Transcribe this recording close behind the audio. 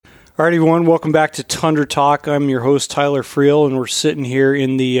All right, everyone, welcome back to Tundra Talk. I'm your host, Tyler Friel, and we're sitting here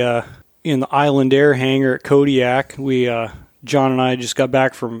in the Island Air hangar at Kodiak. John and I just got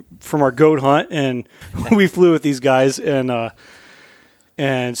back from our goat hunt, and we flew with these guys. And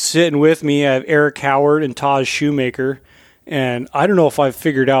sitting with me, I have Eric Howard and Taj Shoemaker. And I don't know if I've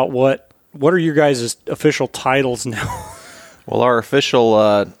figured out what are your guys' official titles now. Well, our official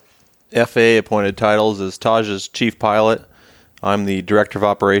FAA-appointed titles is Taj is Chief Pilot. I'm the Director of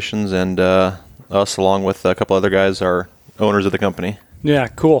Operations, and us, along with a couple other guys, are owners of the company. Yeah,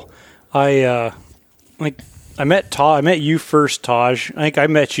 cool. I met Taj. I met you first, Taj. I think I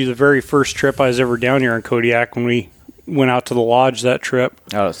met you the very first trip I was ever down here in Kodiak when we went out to the lodge that trip.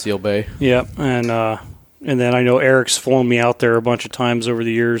 Out at Seal Bay. Yep, and then I know Eric's flown me out there a bunch of times over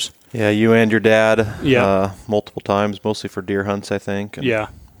the years. Yeah, you and your dad. Yeah, multiple times, mostly for deer hunts, I think. And yeah.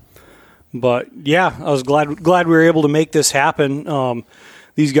 But yeah, I was glad we were able to make this happen.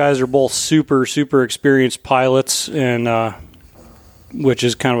 These guys are both super, super experienced pilots, and which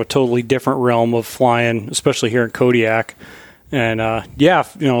is kind of a totally different realm of flying, especially here in Kodiak. And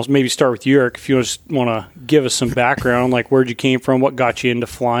maybe start with you, Eric, if you just want to give us some background, like where'd you came from, what got you into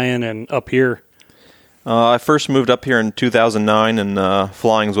flying, and up here. I first moved up here in 2009, and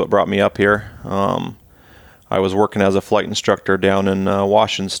flying is what brought me up here. I was working as a flight instructor down in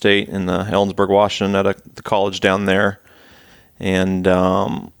Washington State, in Ellensburg, Washington, at the college down there. And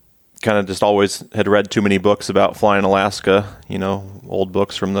kind of just always had read too many books about flying Alaska, old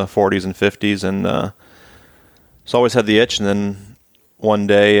books from the 40s and 50s. And so always had the itch. And then one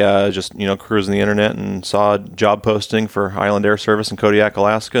day, just cruising the internet and saw a job posting for Island Air Service in Kodiak,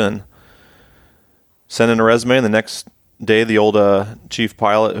 Alaska, and sent in a resume. And the next day, the old chief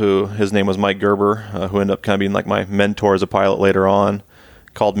pilot, his name was Mike Gerber, who ended up kind of being like my mentor as a pilot later on,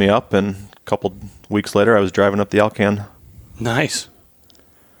 called me up, and a couple weeks later I was driving up the Alcan. Nice.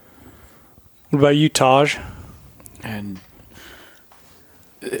 What about you, Taj? And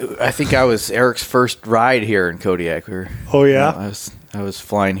I think I was Eric's first ride here in Kodiak. Oh yeah? I was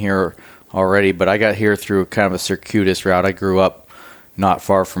flying here already, but I got here through kind of a circuitous route. I grew up not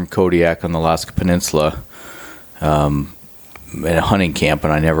far from Kodiak on the Alaska Peninsula, in a hunting camp,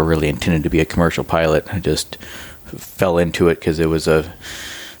 and I never really intended to be a commercial pilot. I just fell into it because it was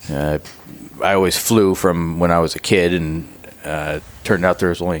I always flew from when I was a kid, and turned out there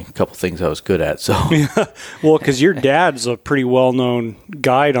was only a couple things I was good at. So, well, because your dad's a pretty well-known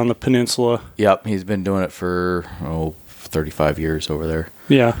guide on the peninsula. Yep, he's been doing it for 35 years over there.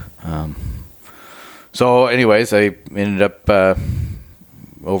 Yeah. So, anyways, I ended up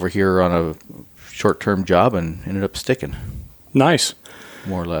over here on a short-term job and ended up sticking. Nice.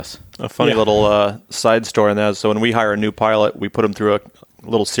 More or less. A funny little side story on that. So when we hire a new pilot, we put them through a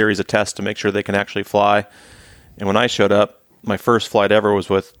little series of tests to make sure they can actually fly. And when I showed up, my first flight ever was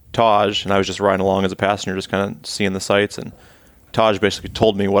with Taj, and I was just riding along as a passenger, just kind of seeing the sights. And Taj basically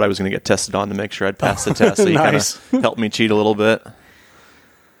told me what I was going to get tested on to make sure I'd pass the test. So he Nice. kind of helped me cheat a little bit.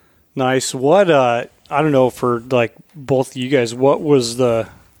 Nice. What, I don't know, for like both of you guys, was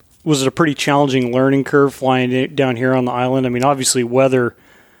it a pretty challenging learning curve flying down here on the island? I mean, obviously weather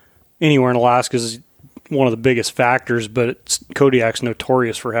anywhere in Alaska is one of the biggest factors, but Kodiak's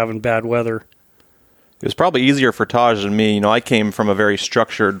notorious for having bad weather. It was probably easier for Taj than me. I came from a very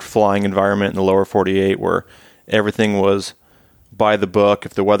structured flying environment in the lower 48 where everything was by the book.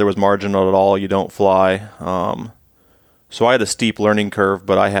 If the weather was marginal at all, you don't fly. So I had a steep learning curve,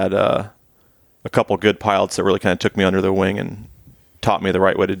 but I had a couple good pilots that really kind of took me under their wing and taught me the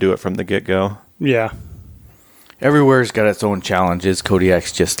right way to do it from the get-go. Yeah. Everywhere's got its own challenges.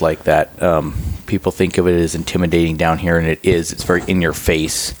 Kodiak's just like that. People think of it as intimidating down here, and it is. It's very in your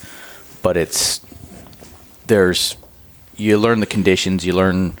face, but you learn the conditions, you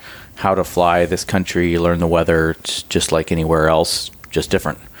learn how to fly this country, you learn the weather. It's just like anywhere else, just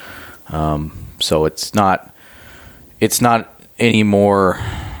different. So it's not any more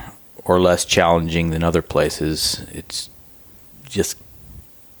or less challenging than other places. It's just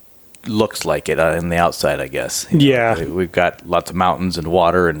looks like it on the outside, I guess. Yeah. We've got lots of mountains and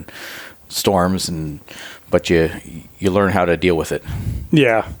water and storms, but you learn how to deal with it.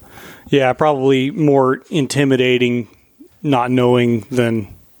 Yeah. Yeah, probably more intimidating not knowing than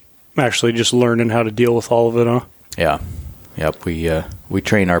actually just learning how to deal with all of it, huh? Yeah. Yep. We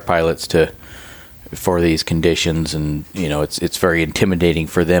train our pilots for these conditions, and it's very intimidating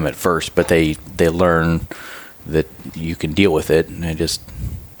for them at first, but they learn that you can deal with it, and they just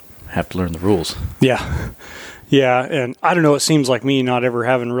have to learn the rules. Yeah. Yeah, and I don't know, it seems like me not ever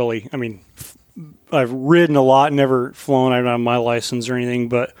having really, I mean, I've ridden a lot, never flown, I don't have my license or anything,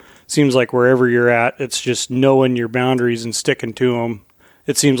 but it seems like wherever you're at, it's just knowing your boundaries and sticking to them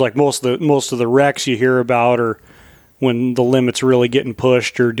it seems like most of the wrecks you hear about are when the limit's really getting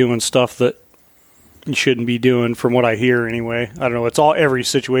pushed or doing stuff that you shouldn't be doing, from what I hear anyway. I don't know. Every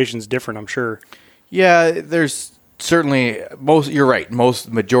situation's different, I'm sure. Yeah, there's certainly you're right.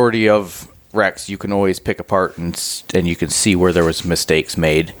 Majority of wrecks you can always pick apart and you can see where there was mistakes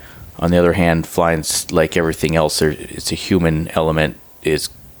made. On the other hand, flying's like everything else. It's a human element is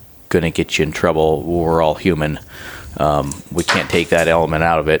going to get you in trouble. We're all human. We can't take that element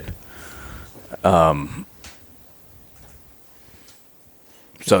out of it.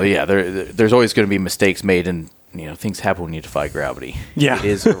 So yeah, there's always going to be mistakes made, and things happen when you defy gravity. Yeah, it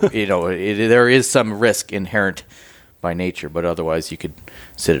is. There is some risk inherent by nature, but otherwise you could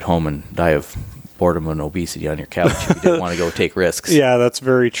sit at home and die of boredom and obesity on your couch if you didn't want to go take risks. Yeah, that's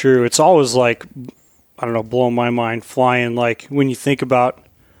very true. It's always like, I don't know, blowing my mind flying. Like when you think about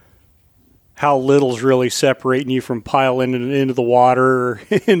how little's really separating you from piling into the water or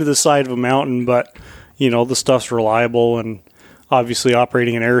into the side of a mountain, but the stuff's reliable, and obviously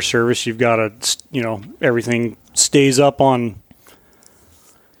operating an air service, you've got to, everything stays up on,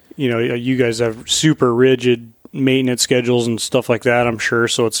 you guys have super rigid maintenance schedules and stuff like that, I'm sure.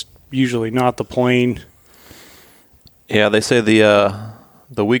 So it's usually not the plane. Yeah, they say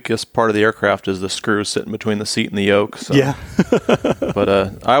the weakest part of the aircraft is the screw sitting between the seat and the yoke. So. Yeah. But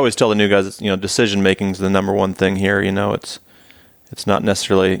I always tell the new guys, decision making is the number one thing here. It's not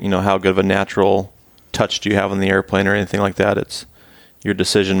necessarily, how good of a natural touch do you have on the airplane or anything like that. It's your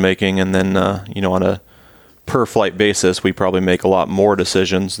decision making, and then on a per flight basis, we probably make a lot more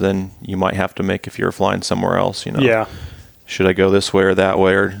decisions than you might have to make if you're flying somewhere else. Yeah. Should I go this way or that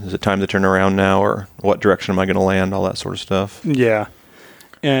way, or is it time to turn around now, or what direction am I going to land? All that sort of stuff. Yeah.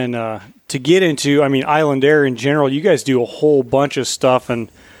 And to get into, Island Air in general, you guys do a whole bunch of stuff, and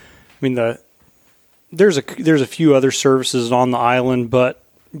there's a few other services on the island, but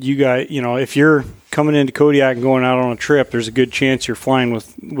you guys, if you're coming into Kodiak and going out on a trip, there's a good chance you're flying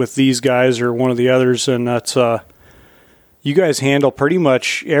with these guys or one of the others, and that's you guys handle pretty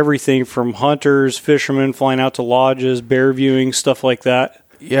much everything from hunters, fishermen, flying out to lodges, bear viewing, stuff like that.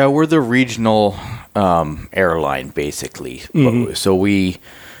 Yeah, we're the regional airline, basically. Mm-hmm. So we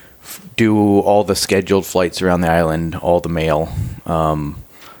do all the scheduled flights around the island, all the mail.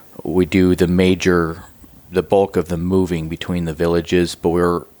 We do the bulk of the moving between the villages, but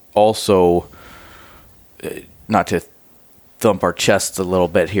we're also, not to thump our chests a little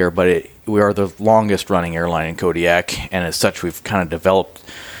bit here, but we are the longest running airline in Kodiak, and as such we've kind of developed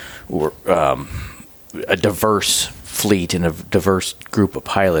a diverse fleet and a diverse group of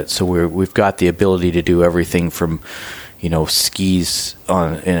pilots. So we've got the ability to do everything from skis in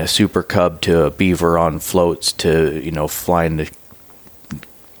a Super Cub to a Beaver on floats to flying the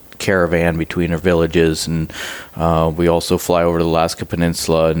caravan between our villages, and we also fly over to the Alaska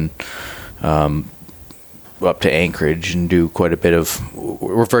Peninsula and up to Anchorage and do quite a bit of.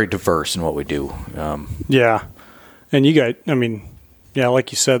 We're very diverse in what we do. Yeah, and you got,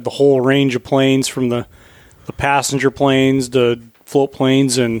 like you said, the whole range of planes, from the passenger planes to float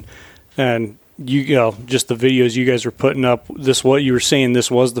planes, and just the videos you guys are putting up. What you were saying, this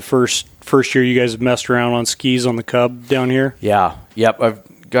was the first year you guys have messed around on skis on the Cub down here. Yeah, yep. I've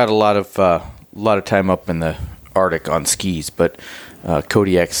got a lot of time up in the Arctic on skis, but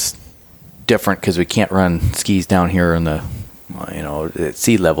Kodiak's different because we can't run skis down here in the at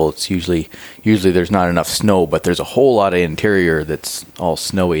sea level. It's usually there's not enough snow, but there's a whole lot of interior that's all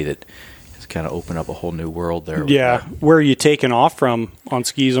snowy that has kind of opened up a whole new world there. Yeah, where are you taking off from on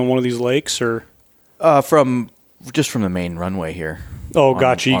skis on one of these lakes, or from the main runway here? Oh,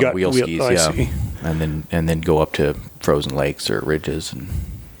 gotcha. You got wheel skis, I yeah, see. and then go up to frozen lakes or ridges and.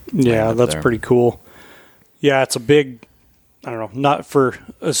 Yeah, that's pretty cool. Yeah, it's a big, I don't know, not for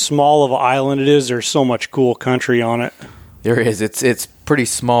as small of an island it is, there's so much cool country on it. There is. It's pretty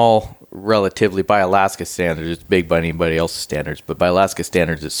small relatively by Alaska standards. It's big by anybody else's standards, but by Alaska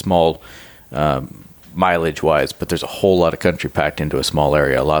standards it's small mileage-wise, but there's a whole lot of country packed into a small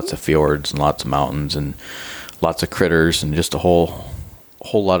area. Lots of fjords and lots of mountains and lots of critters and just a whole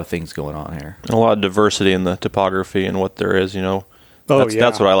lot of things going on here. And a lot of diversity in the topography and what there is,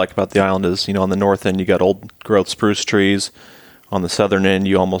 That's what I like about the island is, on the north end you got old growth spruce trees. On the southern end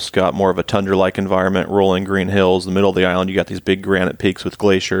you almost got more of a tundra-like environment, rolling green hills. In the middle of the island you got these big granite peaks with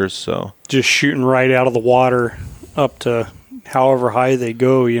glaciers. So just shooting right out of the water up to however high they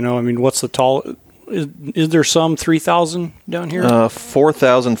go. What's the tall? Is there some 3,000 down here?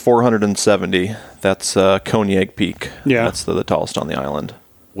 4,470. That's Coney Egg Peak. Yeah, that's the tallest on the island.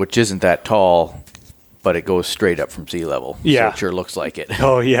 Which isn't that tall. But it goes straight up from sea level. Yeah. So it sure looks like it.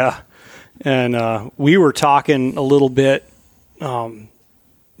 Oh, yeah. And we were talking a little bit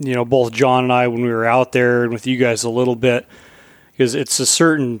both John and I, when we were out there and with you guys a little bit, because it's a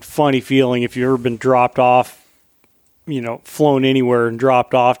certain funny feeling if you've ever been dropped off, flown anywhere and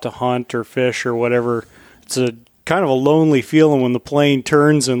dropped off to hunt or fish or whatever. It's a kind of a lonely feeling when the plane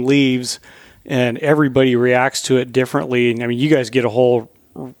turns and leaves and everybody reacts to it differently. And I mean, you guys get a whole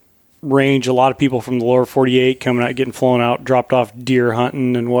range, a lot of people from the lower 48 coming out, getting flown out, dropped off deer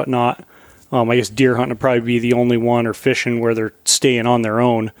hunting and whatnot. I guess deer hunting would probably be the only one, or fishing where they're staying on their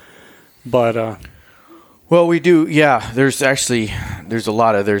own. But well, we do. Yeah, there's a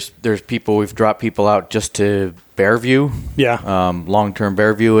lot of there's people, we've dropped people out just to bear view. Yeah. Long-term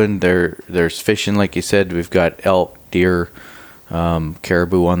bear view, and there's fishing, like you said. We've got elk, deer,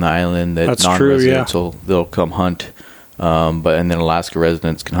 caribou on the island that That's non-residents true, yeah. they'll come hunt. And then Alaska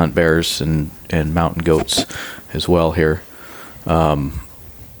residents can hunt bears and mountain goats as well here.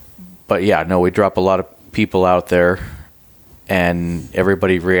 But yeah, no, we drop a lot of people out there, and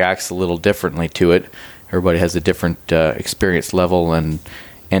everybody reacts a little differently to it. Everybody has a different experience level and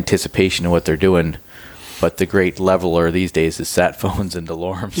anticipation of what they're doing. But the great leveler these days is sat phones and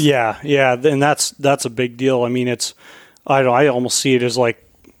DeLormes. Yeah, and that's a big deal. I mean, I almost see it as like,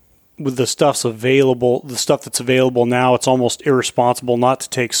 with the stuff that's available now, it's almost irresponsible not to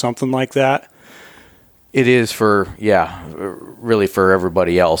take something like that. It is really for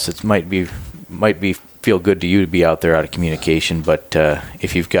everybody else. It might be feel good to you to be out there out of communication, but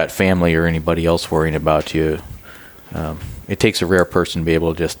if you've got family or anybody else worrying about you, it takes a rare person to be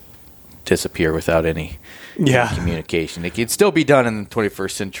able to just disappear without any communication. It could still be done in the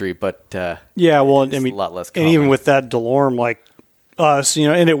 21st century, but I mean, a lot less common. And even with that DeLorme, like us,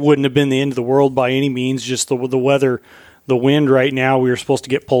 and it wouldn't have been the end of the world by any means. Just the weather. The wind right now, we were supposed to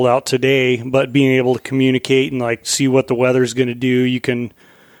get pulled out today, but being able to communicate and like see what the weather's going to do, you can,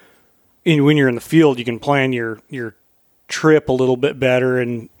 when you're in the field, you can plan your trip a little bit better,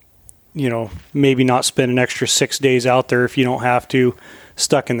 and maybe not spend an extra 6 days out there if you don't have to,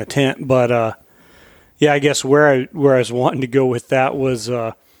 stuck in the tent. But I guess where I was wanting to go with that was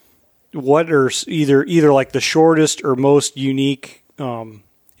what are either like the shortest or most unique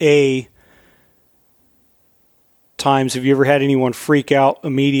times have you ever had anyone freak out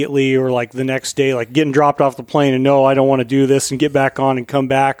immediately, or like the next day, like getting dropped off the plane and no, I don't want to do this, and get back on and come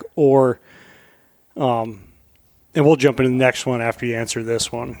back? Or and we'll jump into the next one after you answer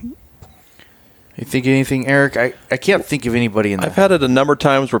this one. You think anything, Eric? I can't think of anybody I've had it a number of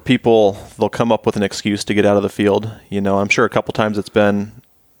times where they'll come up with an excuse to get out of the field. I'm sure a couple times it's been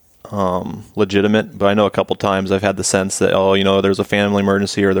legitimate, but I know a couple times I've had the sense that, there's a family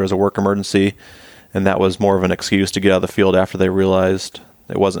emergency or there's a work emergency, and that was more of an excuse to get out of the field after they realized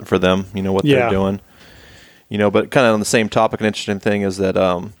it wasn't for them, what they're doing. But kind of on the same topic, an interesting thing is that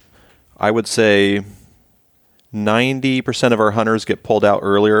I would say 90% of our hunters get pulled out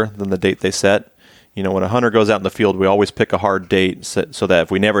earlier than the date they set. When a hunter goes out in the field, we always pick a hard date so that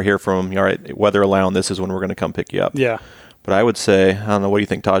if we never hear from them, all right, weather allowing, this is when we're going to come pick you up. Yeah. But I would say, I don't know, what do you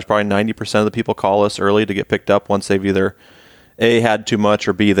think, Taj? Probably 90% of the people call us early to get picked up once they've either A, had too much,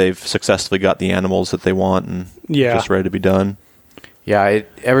 or B, they've successfully got the animals that they want and just ready to be done. Yeah,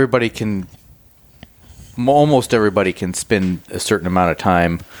 almost everybody can spend a certain amount of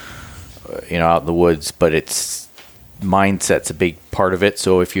time, out in the woods, but mindset's a big part of it.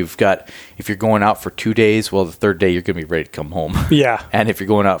 So if you're going out for 2 days, well, the third day you're going to be ready to come home. Yeah. And if you're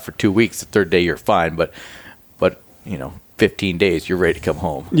going out for 2 weeks, the third day you're fine, but 15 days you're ready to come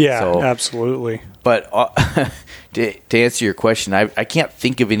home. Yeah, so, absolutely. But to answer your question, I can't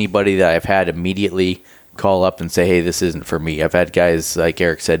think of anybody that I've had immediately call up and say, hey, this isn't for me. I've had guys, like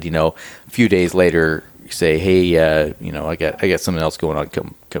Eric said, a few days later say, hey, I got something else going on.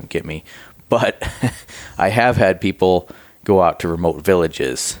 Come get me. But I have had people go out to remote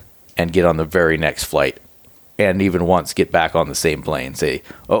villages and get on the very next flight, and even once get back on the same plane, say,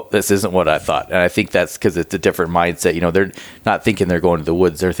 oh, this isn't what I thought. And I think that's because it's a different mindset. They're not thinking they're going to the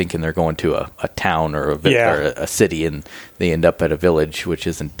woods. They're thinking they're going to a town or a city, and they end up at a village, which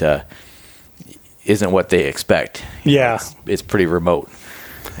isn't what they expect. Yeah. It's pretty remote,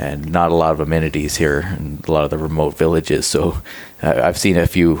 and not a lot of amenities here in a lot of the remote villages. So I've seen a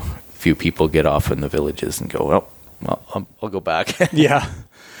few people get off in the villages and go, well, I'll go back. Yeah.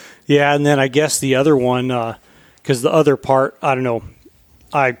 And then I guess the other one, because the other part, I don't know,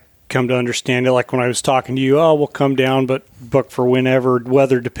 I come to understand it like when I was talking to you, we'll come down, but book for whenever,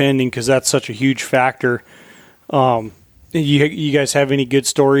 weather depending, because that's such a huge factor. You guys have any good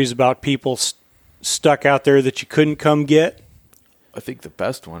stories about people stuck out there that you couldn't come get? I think the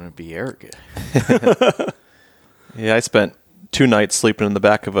best one would be Eric. Yeah, I spent 2 nights sleeping in the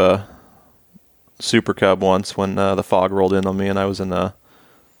back of a Super Cub once when the fog rolled in on me, and I was in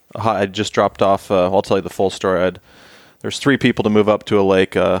I just dropped off. I'll tell you the full story. There's 3 people to move up to a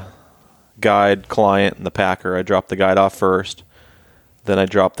lake: guide, client, and the packer. I dropped the guide off first. Then I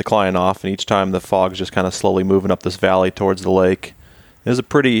dropped the client off, and each time the fog's just kind of slowly moving up this valley towards the lake. It was a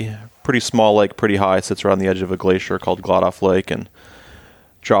pretty small lake, pretty high. It sits right on the edge of a glacier called Gladoff Lake, and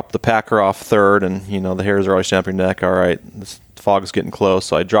dropped the packer off third, and the hairs are always standing up your neck. All right, this fog's getting close,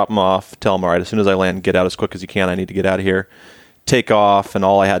 so I drop them off, tell them, all right, as soon as I land, get out as quick as you can. I need to get out of here. Take off, and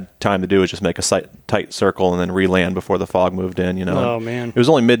all I had time to do was just make a tight circle and then re-land before the fog moved in. Oh, man. It was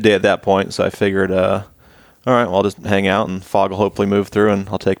only midday at that point, so I figured, all right, well, I'll just hang out, and fog will hopefully move through, and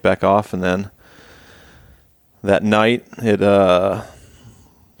I'll take back off. And then that night, it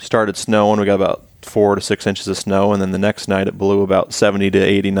started snowing. We got about 4 to 6 inches of snow, and then the next night it blew about 70 to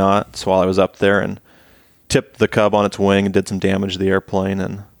 80 knots while I was up there and tipped the Cub on its wing and did some damage to the airplane.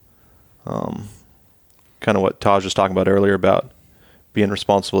 And kind of what Taj was talking about earlier about being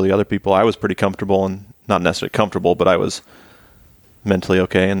responsible to the other people. I was pretty comfortable, and not necessarily comfortable, but I was mentally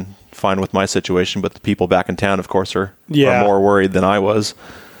okay and fine with my situation. But the people back in town, of course, are more worried than I was.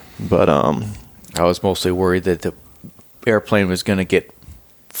 But I was mostly worried that the airplane was going to get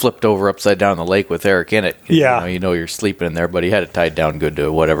flipped over upside down the lake with Eric in it. Yeah. You're sleeping in there, but he had it tied down good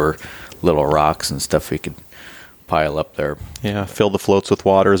to whatever little rocks and stuff we could pile up there. Yeah, fill the floats with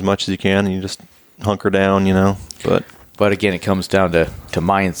water as much as you can, and you just hunker down, But again, it comes down to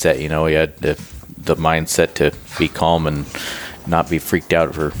mindset. You had the mindset to be calm and not be freaked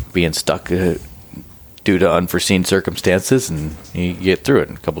out for being stuck due to unforeseen circumstances, and you get through it.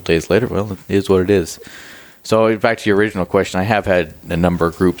 And a couple of days later, well, it is what it is. So back to your original question, I have had a number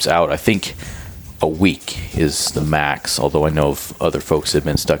of groups out. I think a week is the max, although I know of other folks that have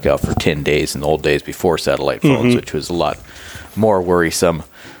been stuck out for 10 days in the old days before satellite phones, which was a lot more worrisome.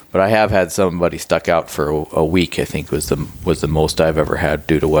 But I have had somebody stuck out for a week, I think was the most I've ever had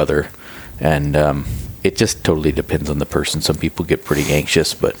due to weather. And it just totally depends on the person. Some people get pretty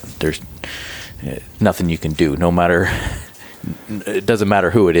anxious, but there's nothing you can do. No matter, it doesn't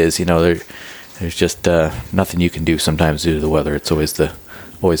matter who it is, there's just nothing you can do sometimes due to the weather. It's always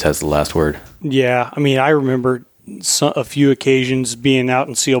has the last word. Yeah, I mean, I remember a few occasions being out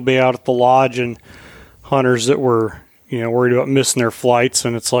in Seal Bay out at the lodge, and hunters that were worried about missing their flights,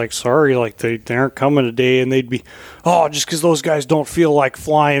 and it's like, sorry, like they aren't coming today, and they'd be, just because those guys don't feel like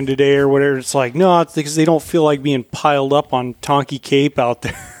flying today or whatever. It's like, no, it's because they don't feel like being piled up on Tonky Cape out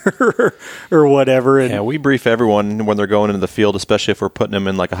there or whatever. And yeah, we brief everyone when they're going into the field, especially if we're putting them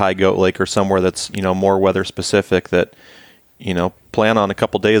in like a high goat lake or somewhere that's more weather specific, that plan on a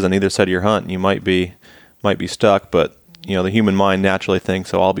couple days on either side of your hunt. You might be stuck, but the human mind naturally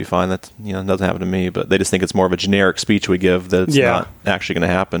thinks, I'll be fine. That's, it doesn't happen to me, but they just think it's more of a generic speech we give that it's not actually going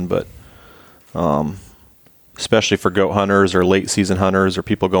to happen. But especially for goat hunters or late season hunters or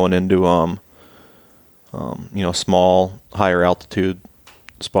people going into small, higher altitude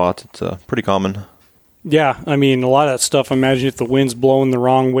spots, it's pretty common. Yeah, I mean, a lot of that stuff, imagine if the wind's blowing the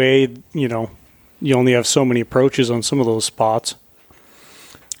wrong way, you only have so many approaches on some of those spots.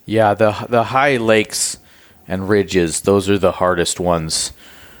 Yeah, the high lakes and ridges, those are the hardest ones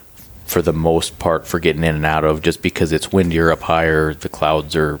for the most part for getting in and out of, just because it's windier up higher. The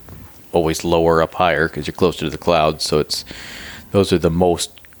clouds are always lower up higher because you're closer to the clouds. So those are the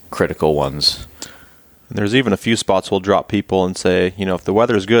most critical ones. And there's even a few spots we'll drop people and say, if the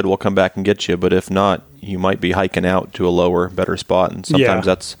weather's good, we'll come back and get you. But if not, you might be hiking out to a lower, better spot. And sometimes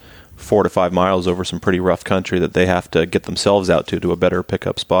that's 4 to 5 miles over some pretty rough country that they have to get themselves out to a better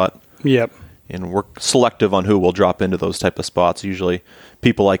pickup spot. Yep. And we're selective on who will drop into those type of spots. Usually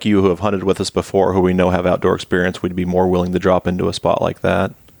people like you who have hunted with us before, who we know have outdoor experience, we'd be more willing to drop into a spot like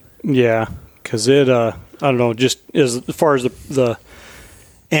that. Yeah, because it, I don't know, just as far as the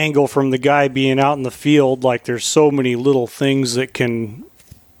angle from the guy being out in the field, like there's so many little things that can,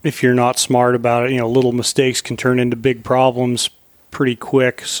 if you're not smart about it, little mistakes can turn into big problems pretty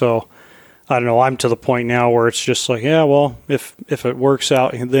quick. So I don't know, I'm to the point now where it's just like, yeah, well, if it works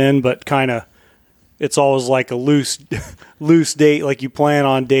out then, but kind of, it's always like a loose date, like you plan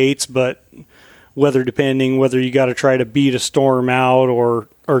on dates, but weather depending, whether you got to try to beat a storm out or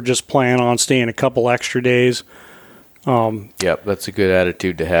just plan on staying a couple extra days. Yep, that's a good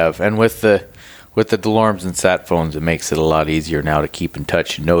attitude to have. And with the DeLormes and sat phones, it makes it a lot easier now to keep in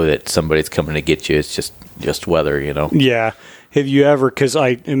touch and know that somebody's coming to get you. It's just weather, Yeah. Have you ever, because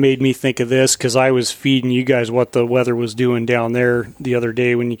it made me think of this, because I was feeding you guys what the weather was doing down there the other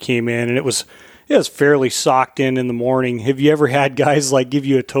day when you came in, and it was it's fairly socked in the morning. Have you ever had guys like give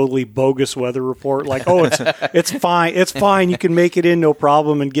you a totally bogus weather report? Like, oh, it's fine. It's fine. You can make it in, no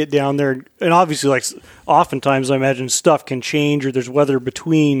problem, and get down there. And obviously, like, oftentimes I imagine stuff can change or there's weather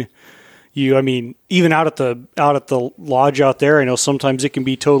between you. I mean, even out at the lodge out there, I know sometimes it can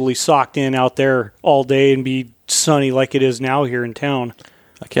be totally socked in out there all day and be sunny like it is now here in town.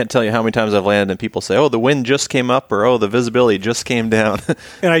 I can't tell you how many times I've landed and people say, "Oh, the wind just came up," or "Oh, the visibility just came down."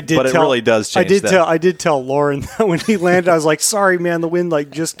 And I did, but it really does change. I did tell Lauren that when he landed, I was like, "Sorry, man, the wind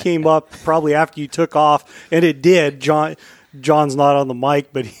like just came up probably after you took off," and it did. John's not on the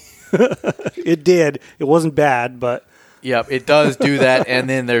mic, but it did. It wasn't bad, but yeah, it does do that. And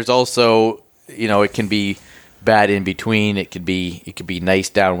then there's also, it can be bad in between. It could be nice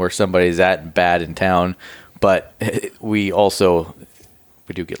down where somebody's at and bad in town. But we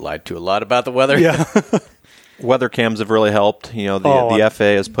do get lied to a lot about the weather. Yeah. Weather cams have really helped. The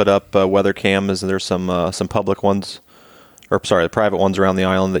FAA has put up weather cams. There's some public ones, the private ones around the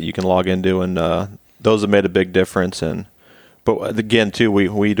island that you can log into, and those have made a big difference. But again, too,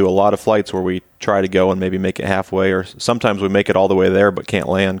 we do a lot of flights where we try to go and maybe make it halfway, or sometimes we make it all the way there but can't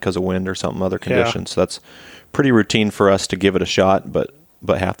land because of wind or something other conditions. Yeah. So that's pretty routine for us to give it a shot, but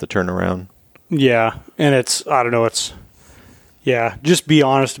have to turn around. Yeah, and just be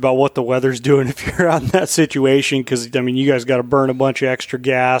honest about what the weather's doing if you're out in that situation, because, I mean, you guys got to burn a bunch of extra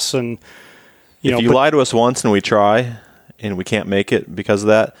gas. And if you lie to us once and we try and we can't make it because of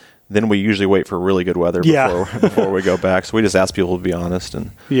that, then we usually wait for really good weather before we go back. So we just ask people to be honest.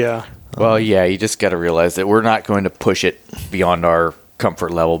 You just got to realize that we're not going to push it beyond our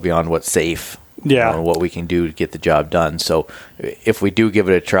comfort level, beyond what's safe, what we can do to get the job done. So if we do give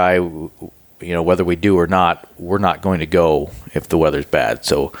it a try, whether we do or not, we're not going to go if the weather's bad.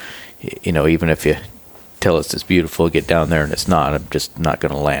 So, even if you tell us it's beautiful, get down there and it's not, I'm just not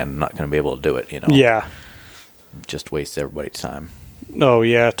going to land. I'm not going to be able to do it, Yeah. Just waste everybody's time. Oh,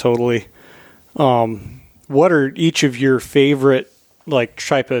 yeah, totally. What are each of your favorite, like,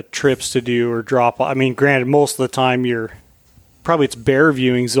 type of trips to do or drop? I mean, granted, most of the time it's bear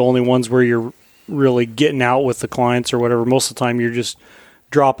viewings, the only ones where you're really getting out with the clients or whatever. Most of the time you're just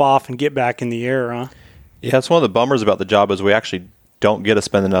drop off and get back in the air, huh? Yeah, that's one of the bummers about the job is we actually don't get to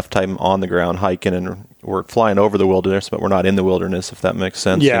spend enough time on the ground hiking, and we're flying over the wilderness, but we're not in the wilderness, if that makes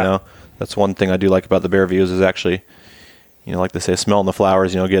sense. Yeah. That's one thing I do like about the bear views is actually, like they say, smelling the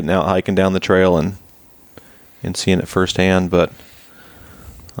flowers, getting out hiking down the trail and seeing it firsthand. But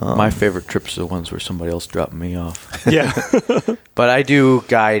my favorite trips are the ones where somebody else dropping me off. Yeah. But I do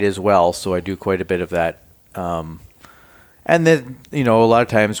guide as well, so I do quite a bit of that. And then, a lot of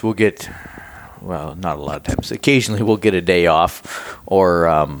times we'll get, not a lot of times, occasionally we'll get a day off or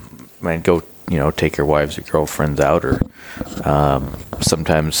go, take your wives or girlfriends out, or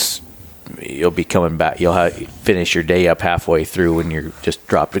sometimes you'll be coming back, finish your day up halfway through and you're just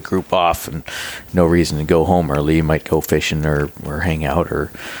dropped a group off and no reason to go home early. You might go fishing or hang out,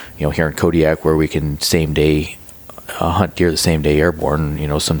 or, here in Kodiak where we can same day hunt deer the same day airborne.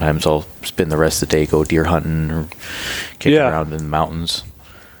 Sometimes I'll spend the rest of the day go deer hunting or kicking around in the mountains.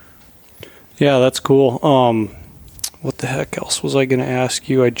 Yeah, that's cool. What the heck else was I going to ask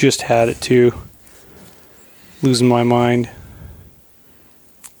you? I just had it too. Losing my mind.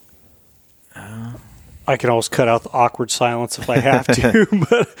 I can always cut out the awkward silence if I have to,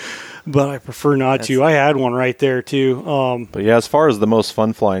 but I prefer not to. I had one right there too. But yeah, as far as the most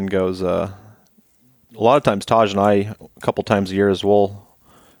fun flying goes, a lot of times Taj and I, a couple times a year,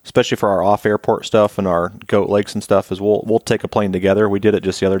 especially for our off-airport stuff and our Goat Lakes and stuff, we'll take a plane together. We did it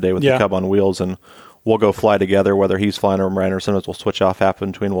just the other day with the Cub on Wheels, and we'll go fly together, whether he's flying or I'm riding, or sometimes we'll switch off half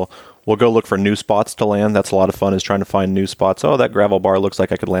in between. We'll go look for new spots to land. That's a lot of fun, is trying to find new spots. Oh, that gravel bar looks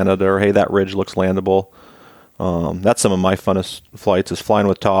like I could land it, or hey, that ridge looks landable. That's some of my funnest flights, is flying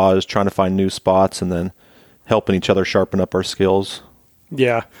with Taj, trying to find new spots, and then helping each other sharpen up our skills.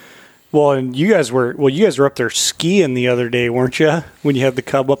 Yeah. Well, and you guys were up there skiing the other day, weren't you? When you had the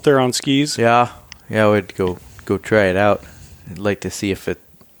Cub up there on skis? Yeah, we'd go try it out. I'd like to see if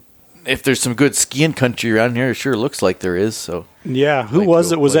there's some good skiing country around here. It sure looks like there is. So yeah, who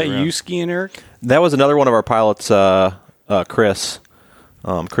was it? Was that you skiing, Eric? That was another one of our pilots, Chris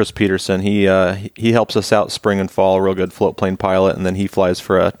Peterson. He helps us out spring and fall. Real good float plane pilot, and then he flies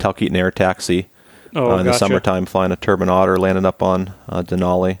for a Talkeetna Air Taxi in the summertime, flying a Turbine Otter, landing up on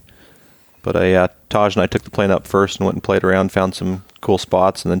Denali. But Taj and I took the plane up first and went and played around, found some cool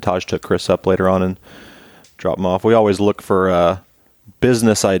spots, and then Taj took Chris up later on and dropped him off. We always look for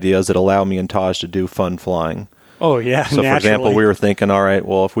business ideas that allow me and Taj to do fun flying. Oh, yeah, So, for example, we were thinking, all right,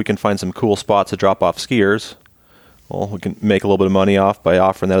 well, if we can find some cool spots to drop off skiers, well, we can make a little bit of money off by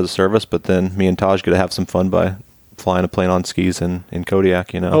offering that as a service, but then me and Taj get to have some fun by flying a plane on skis in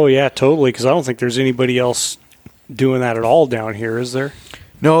Kodiak, Oh, yeah, totally, because I don't think there's anybody else doing that at all down here, is there?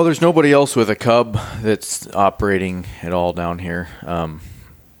 No, there's nobody else with a Cub that's operating at all down here.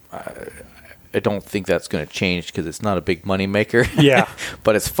 I don't think that's going to change because it's not a big money maker. Yeah.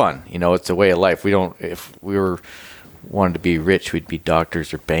 But it's fun. It's a way of life. If we wanted to be rich, we'd be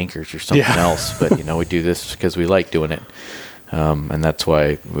doctors or bankers or something else. But, we do this because we like doing it. And that's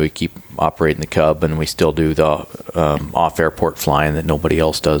why we keep operating the Cub, and we still do the off-airport flying that nobody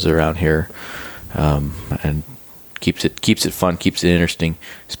else does around here. And keeps it fun, keeps it interesting.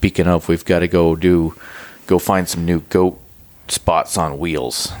 Speaking of, we've got to go find some new goat spots on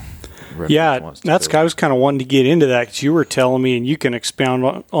wheels. Yeah, I was kind of wanting to get into that because you were telling me, and you can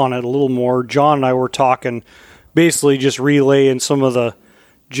expound on it a little more. John and I were talking, basically just relaying some of the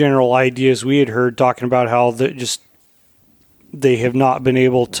general ideas we had heard, talking about how they have not been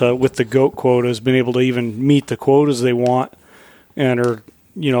able to, with the goat quotas, been able to even meet the quotas they want, and are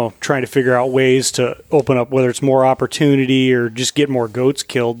trying to figure out ways to open up, whether it's more opportunity or just get more goats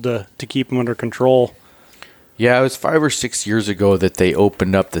killed to keep them under control. Yeah, it was 5 or 6 years ago that they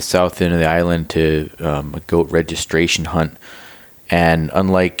opened up the south end of the island to a goat registration hunt. And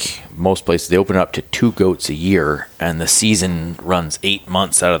unlike most places, they open up to 2 goats a year, and the season runs 8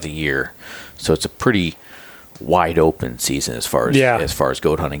 months out of the year. So it's a pretty wide open season as far as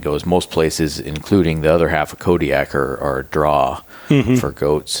goat hunting goes. Most places, including the other half of Kodiak, are a draw for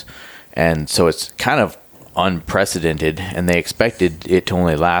goats. And so it's kind of unprecedented, and they expected it to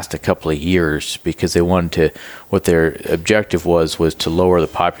only last a couple of years because they wanted to, what their objective was to lower the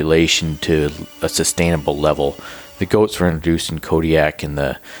population to a sustainable level. The goats were introduced in Kodiak in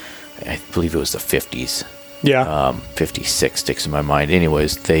I believe it was the 50s. Yeah. 56 sticks in my mind.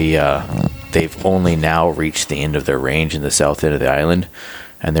 Anyways, they've only now reached the end of their range in the south end of the island,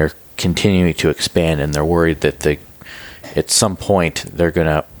 and they're continuing to expand, and they're worried that at some point they're going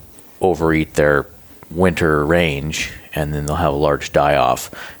to overeat their winter range, and then they'll have a large die-off.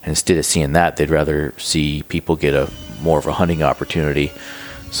 And instead of seeing that, they'd rather see people get more of a hunting opportunity.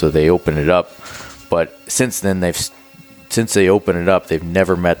 So they open it up. But since then, since they opened it up, they've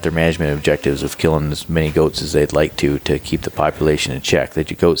never met their management objectives of killing as many goats as they'd like to keep the population in check. The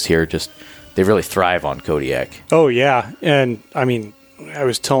goats here they really thrive on Kodiak. Oh, yeah. And, I mean, I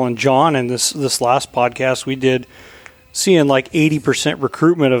was telling John in this last podcast we did, seeing like 80%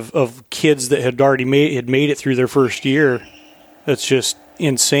 recruitment of kids that had already made it through their first year. That's just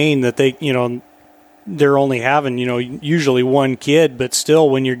insane that they're only having, usually one kid, but still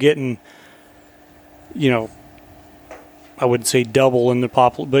when you're getting, I wouldn't say double in the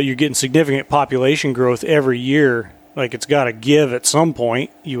but you're getting significant population growth every year. Like, it's got to give at some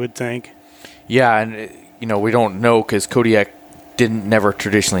point, you would think. Yeah, and we don't know because Kodiak never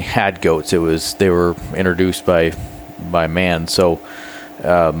traditionally had goats. They were introduced by man, so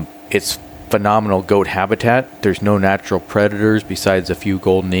it's phenomenal goat habitat. There's no natural predators besides a few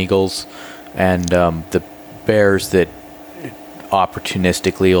golden eagles, and the bears that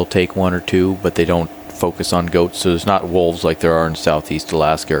opportunistically will take 1 or 2, but they don't focus on goats. So there's not wolves like there are in Southeast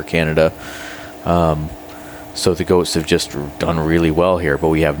Alaska or Canada. So the goats have just done really well here, but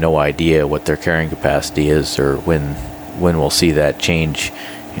we have no idea what their carrying capacity is or when we'll see that change.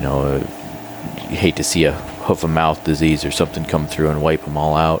 You hate to see a hoof and mouth disease or something come through and wipe them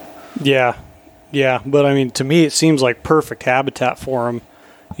all out. Yeah, but I mean, to me, it seems like perfect habitat for them.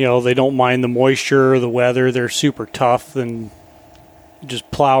 They don't mind the moisture or the weather. They're super tough and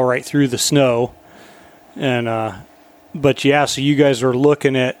just plow right through the snow. And but yeah, so you guys are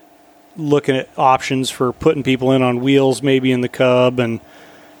looking at options for putting people in on wheels, maybe in the Cub, and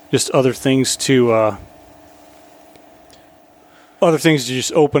just other things to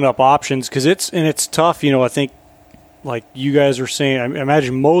just open up options, because it's tough. I think, like you guys are saying, I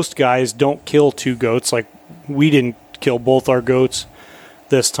imagine most guys don't kill 2 goats. Like, we didn't kill both our goats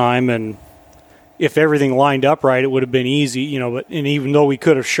this time, and if everything lined up right, it would have been easy, but even though we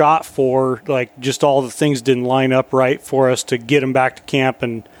could have shot 4, like, just all the things didn't line up right for us to get them back to camp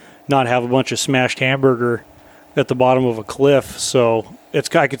and not have a bunch of smashed hamburger at the bottom of a cliff. So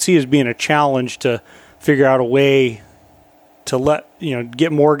I could see it as being a challenge to figure out a way to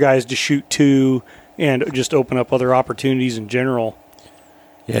get more guys to shoot 2 and just open up other opportunities in general.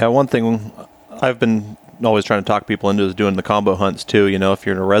 Yeah, one thing I've been always trying to talk people into is doing the combo hunts too. If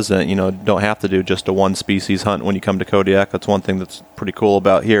you're a resident, don't have to do just a one species hunt when you come to Kodiak. That's one thing that's pretty cool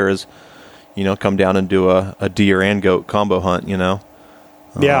about here is, come down and do a deer and goat combo hunt,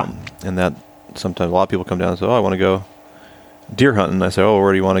 Yeah. And that sometimes a lot of people come down and say, oh, I want to go deer hunting. I say, oh,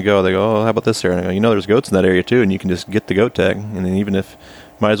 where do you want to go? They go, oh, how about this area? And I go, there's goats in that area too, and you can just get the goat tag. And then even if,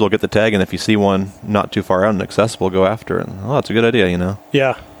 might as well get the tag, and if you see one not too far out and accessible, go after it. Oh, that's a good idea,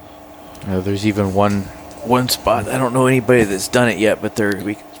 Yeah. There's even one spot. I don't know anybody that's done it yet, but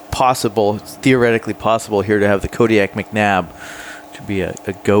it's theoretically possible here to have the Kodiak McNabb to be a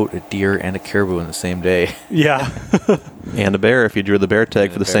goat, a deer, and a caribou in the same day. Yeah. And a bear. If you drew the bear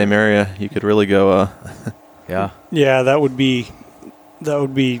tag for the same area, you could really go. Yeah. Yeah, that would be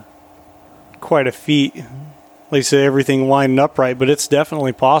quite a feat. Like you said, everything lining up right, but it's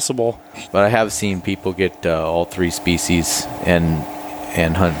definitely possible. But I have seen people get all three species and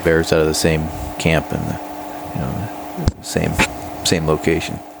hunt bears out of the same camp and the same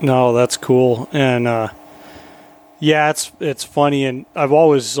location. No, that's cool. And yeah, it's funny, and I've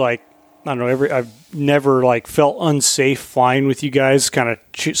always I've never felt unsafe flying with you guys, kind of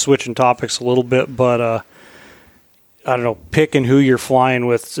switching topics a little bit, but I don't know, picking who you're flying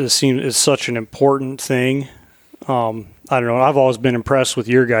with is such an important thing. I don't know, I've always been impressed with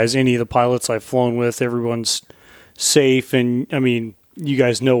your guys. Any of the pilots I've flown with, everyone's safe, and I mean, you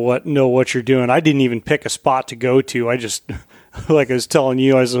guys know what you're doing. I didn't even pick a spot to go to. I just, like I was telling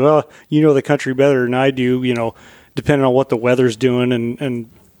you, I said, well, you know the country better than I do, depending on what the weather's doing and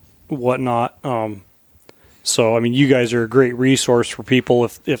whatnot. So, I mean, you guys are a great resource for people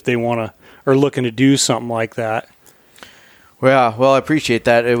if they are looking to do something like that. Well, I appreciate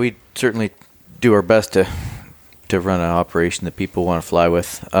that. We certainly do our best to run an operation that people want to fly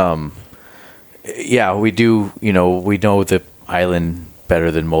with. Yeah, we do. We know the island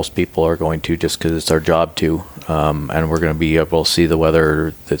better than most people are going to, just because it's our job to, and we're going to be able to see the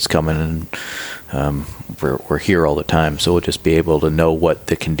weather that's coming, and we're here all the time, so we'll just be able to know what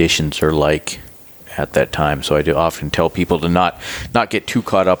the conditions are like at that time. So I do often tell people to not get too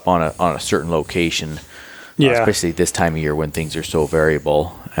caught up on a certain location, especially this time of year when things are so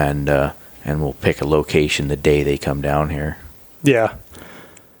variable, and we'll pick a location the day they come down here. Yeah.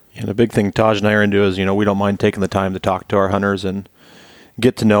 And the big thing Taj and I are into is, we don't mind taking the time to talk to our hunters and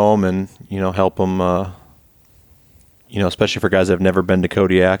get to know them and, help them, especially for guys that have never been to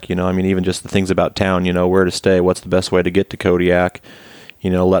Kodiak, even just the things about town, where to stay, what's the best way to get to Kodiak,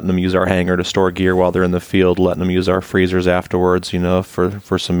 letting them use our hangar to store gear while they're in the field, letting them use our freezers afterwards,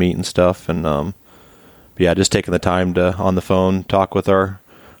 for some meat and stuff. And, yeah, just taking the time to, on the phone, talk with our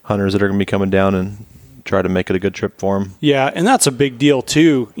hunters that are going to be coming down and try to make it a good trip for them. Yeah, and that's a big deal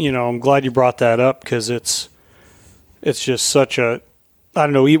too. I'm glad you brought that up, because it's just such a, I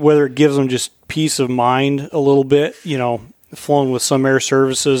don't know, whether it gives them just peace of mind a little bit, flown with some air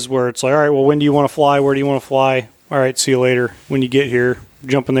services where it's like, all right, well, when do you want to fly? Where do you want to fly? All right, see you later. When you get here,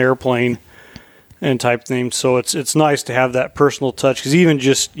 jump in the airplane and type thing. So it's nice to have that personal touch, because even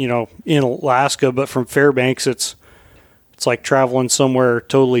just, in Alaska, but from Fairbanks, it's like traveling somewhere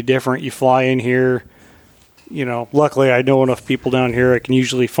totally different. You fly in here, luckily I know enough people down here, I can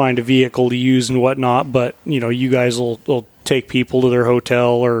usually find a vehicle to use and whatnot, but, you guys will take people to their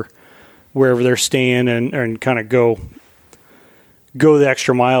hotel or wherever they're staying and kind of go the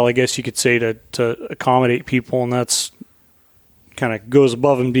extra mile, I guess you could say, to accommodate people, and that's kind of goes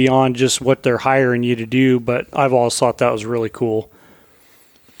above and beyond just what they're hiring you to do, but I've always thought that was really cool.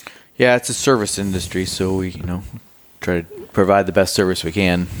 Yeah, it's a service industry, so we, try to provide the best service we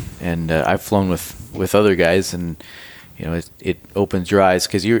can, and I've flown with other guys, and it opens your eyes,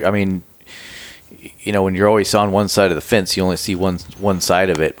 because when you're always on one side of the fence, you only see one side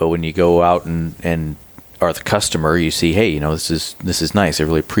of it, but when you go out and are the customer, you see, hey, this is nice. I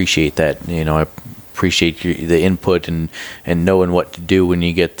really appreciate that. I appreciate the input and knowing what to do when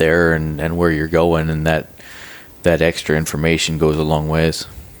you get there and where you're going, and that extra information goes a long ways.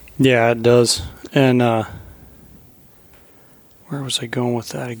 Yeah, it does. And where was I going with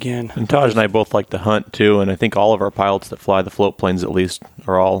that again? And Taj and I both like to hunt too, and I think all of our pilots that fly the float planes at least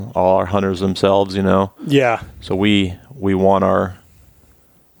are all our hunters themselves, Yeah. So we want our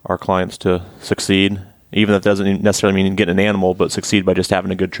clients to succeed, even if that doesn't necessarily mean getting an animal, but succeed by just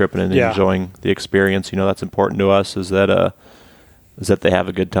having a good trip and enjoying the experience. That's important to us, is that they have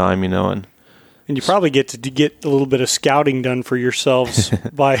a good time, and you probably get to get a little bit of scouting done for yourselves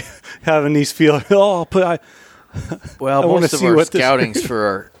by having these feel. Well, most of our scouting's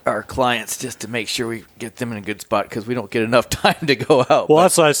for our clients, just to make sure we get them in a good spot, because we don't get enough time to go out. Well,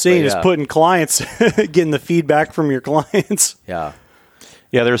 that's what I was saying, is putting clients, getting the feedback from your clients. Yeah.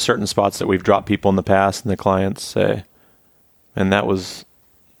 Yeah, there's certain spots that we've dropped people in the past, and the clients say, and that was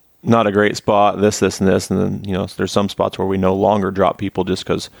not a great spot, this, and this. And then, there's some spots where we no longer drop people just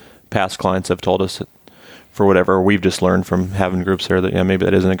because past clients have told us that, for whatever, we've just learned from having groups there that, maybe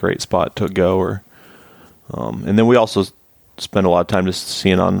that isn't a great spot to go, or... and then we also spend a lot of time just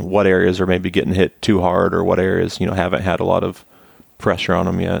seeing on what areas are maybe getting hit too hard or what areas, haven't had a lot of pressure on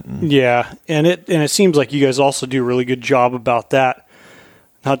them yet. Yeah, and it seems like you guys also do a really good job about that.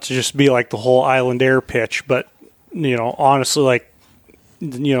 Not to just be like the whole Island Air pitch, but honestly, like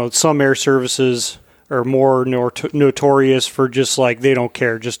some air services are more notorious for just like they don't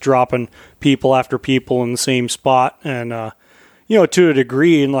care, just dropping people after people in the same spot, and to a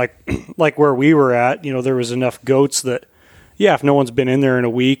degree, and like where we were at, there was enough goats that if no one's been in there in a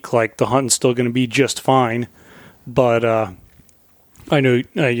week, like the hunting's still going to be just fine, but I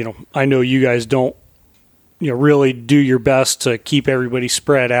know you guys don't really do your best to keep everybody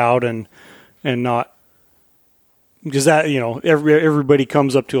spread out and not, because that everybody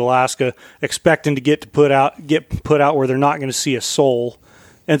comes up to Alaska expecting to get put out where they're not going to see a soul,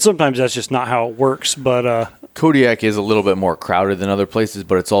 and sometimes that's just not how it works. But Kodiak is a little bit more crowded than other places,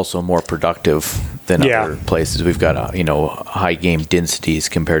 but it's also more productive than other places. We've got high game densities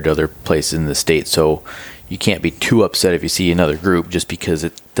compared to other places in the state, so you can't be too upset if you see another group just because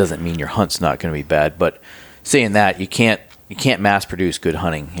it doesn't mean your hunt's not going to be bad. But saying that, you can't mass produce good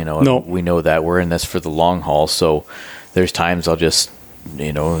hunting. No. We know that we're in this for the long haul. So there's times I'll just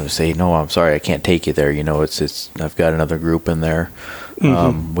say, no, I'm sorry, I can't take you there. It's I've got another group in there.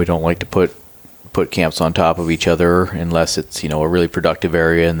 Mm-hmm. We don't like to put camps on top of each other unless it's a really productive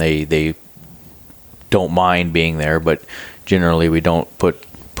area and they don't mind being there. But generally, we don't put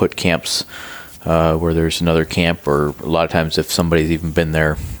camps where there's another camp, or a lot of times if somebody's even been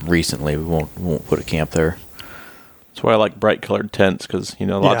there recently, we won't put a camp there. That's why I like bright colored tents, because a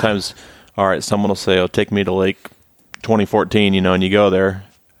lot of times, all right, someone will say, "Oh, take me to Lake 2014," and you go there.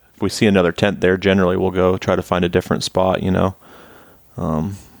 If we see another tent there, generally we'll go try to find a different spot. Next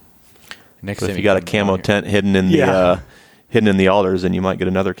but time if you got a camo tent hidden in the alders, then you might get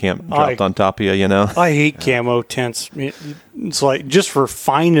another camp dropped on top of you. I hate camo tents. It's like just for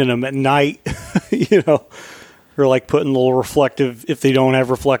finding them at night, or like putting little reflective, if they don't have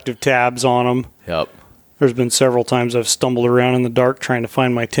reflective tabs on them. Yep. There's been several times I've stumbled around in the dark trying to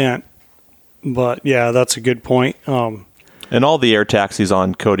find my tent. But yeah, that's a good point. And all the air taxis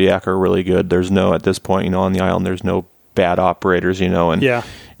on Kodiak are really good. There's no, at this point, on the island, there's no bad operators, and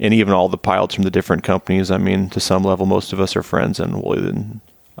and even all the pilots from the different companies. I mean, to some level, most of us are friends, and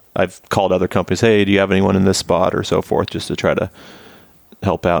I've called other companies, hey, do you have anyone in this spot or so forth, just to try to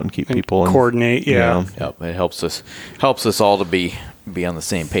help out and keep people and coordinate. Yep. It helps us all to be on the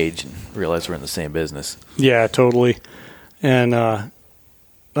same page and realize we're in the same business. Yeah, totally. And I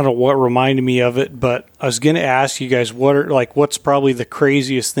don't know what reminded me of it, but I was going to ask you guys what's probably the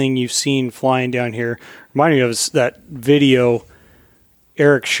craziest thing you've seen flying down here. Reminded me of that video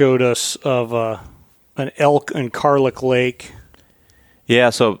Eric showed us of an elk in Carlick Lake. Yeah,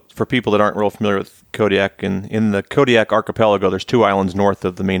 so for people that aren't real familiar with Kodiak, in the Kodiak archipelago, there's two islands north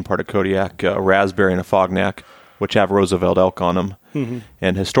of the main part of Kodiak, Raspberry and Afognak, which have Roosevelt elk on them. Mm-hmm.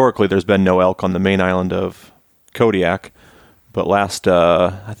 And historically, there's been no elk on the main island of Kodiak. But last,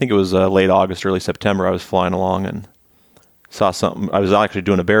 I think it was late August, early September, I was flying along and saw something. I was actually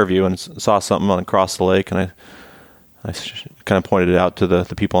doing a bear view and saw something across the lake, and I kind of pointed it out to the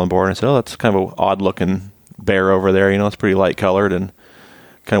people on board, and I said, oh, that's kind of an odd-looking bear over there. It's pretty light-colored, and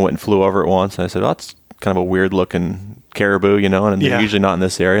kind of went and flew over it once. And I said, oh, that's kind of a weird-looking caribou, and they're usually not in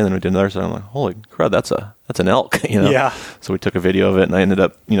this area. And then we did another, so I'm like, holy crap, that's an elk, Yeah. So we took a video of it, and I ended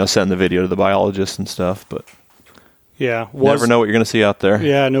up, sending the video to the biologist and stuff, but yeah, you never know what you're going to see out there.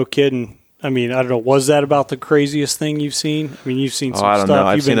 Yeah, no kidding. I mean, I don't know. Was that about the craziest thing you've seen? I mean, you've seen some I don't stuff. know.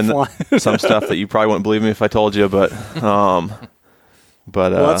 I've seen some stuff that you probably wouldn't believe me if I told you, but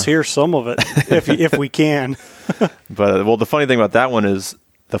let's hear some of it if we can. But the funny thing about that one is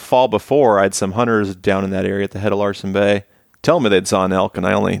the fall before, I had some hunters down in that area at the head of Larson Bay tell me they'd saw an elk, and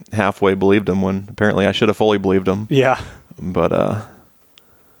I only halfway believed them when apparently I should have fully believed them. Yeah. But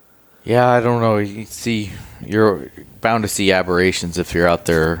yeah, I don't know. You're bound to see aberrations if you're out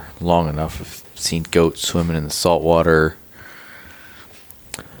there long enough. I've seen goats swimming in the salt water.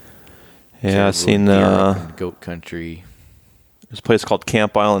 Yeah, I've seen goat country. There's a place called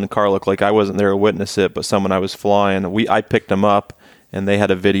Camp Island in Carlick Lake. I wasn't there to witness it, but someone I was flying, I picked them up, and they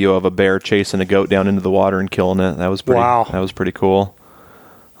had a video of a bear chasing a goat down into the water and killing it. That was pretty. Wow. That was pretty cool.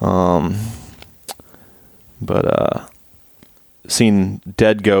 Seen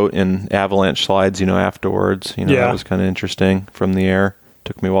dead goat in avalanche slides, afterwards. That was kind of interesting from the air.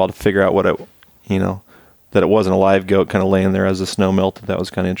 Took me a while to figure out that it wasn't a live goat kind of laying there as the snow melted. That was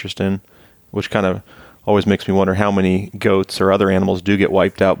kind of interesting, which kind of always makes me wonder how many goats or other animals do get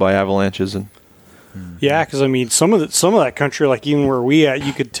wiped out by avalanches. And Yeah, because I mean, some of that country, like even where we at,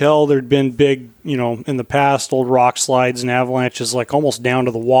 you could tell there'd been big, in the past, old rock slides and avalanches, like almost down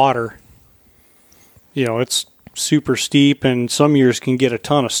to the water. It's super steep, and some years can get a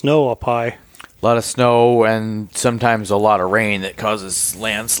ton of snow up high. A lot of snow and sometimes a lot of rain that causes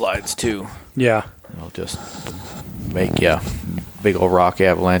landslides too. Yeah. It'll just make, big old rock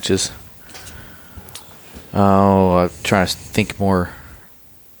avalanches. Oh, I'm trying to think more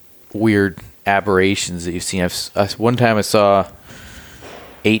weird aberrations that you've seen. One time I saw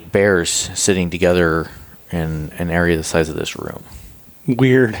 8 bears sitting together in an area the size of this room.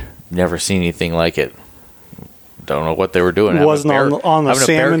 Weird. Never seen anything like it. Don't know what they were doing. It wasn't on the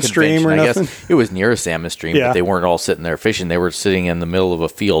salmon stream or nothing? It was near a salmon stream, Yeah. but they weren't all sitting there fishing. They were sitting in the middle of a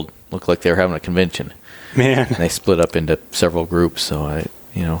field. Looked like they were having a convention. Man. And they split up into several groups. So,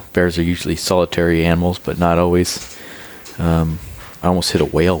 bears are usually solitary animals, but not always. I almost hit a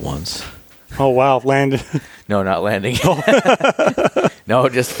whale once. Oh, wow. Landed. No, not landing. No,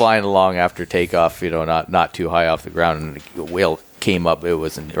 just flying along after takeoff, not too high off the ground. And the whale came up. It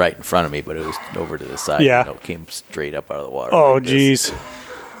wasn't right in front of me, but it was over to the side. Yeah. It came straight up out of the water. Oh, like this. geez.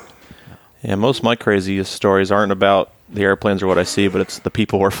 Yeah, most of my craziest stories aren't about the airplanes or what I see, but it's the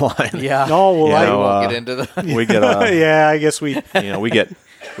people we're flying. Yeah. Oh, well, I won't get into that. We get yeah, I guess we. we get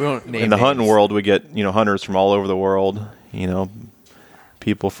We won't name in the hunting names. world, we get hunters from all over the world.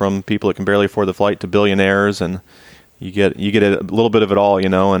 People that can barely afford the flight to billionaires, and you get a little bit of it all.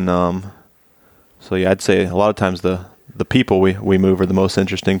 And so yeah, I'd say a lot of times the people we move are the most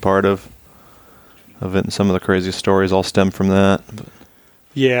interesting part of it, and some of the craziest stories all stem from that. But,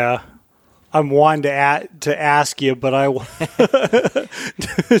 Yeah. I'm wanting to ask you, but I don't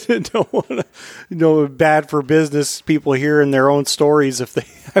want to, bad for business people hearing their own stories if they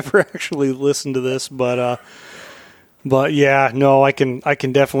ever actually listen to this. But yeah, no, I can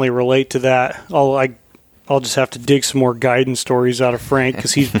definitely relate to that. I'll just have to dig some more guidance stories out of Frank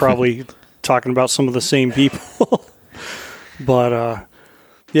because he's probably talking about some of the same people. But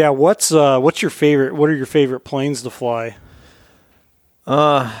yeah, what's your favorite? What are your favorite planes to fly?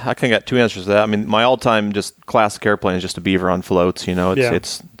 I kind of got 2 answers to that. I mean, my all-time just classic airplane is just a Beaver on floats.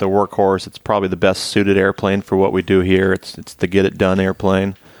 It's the workhorse. It's probably the best suited airplane for what we do here. It's the get it done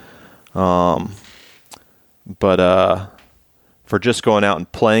airplane. But for just going out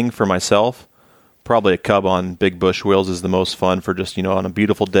and playing for myself, probably a Cub on big bush wheels is the most fun for just on a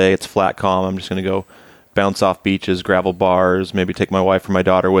beautiful day. It's flat calm. I'm just going to go bounce off beaches, gravel bars, maybe take my wife or my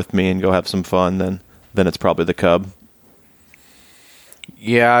daughter with me and go have some fun. Then it's probably the Cub.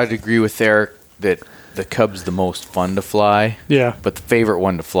 Yeah, I'd agree with Eric that the Cub's the most fun to fly. Yeah. But the favorite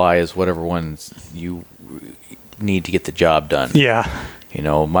one to fly is whatever ones you need to get the job done. Yeah.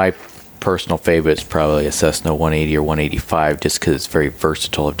 My personal favorite is probably a Cessna 180 or 185 just because it's very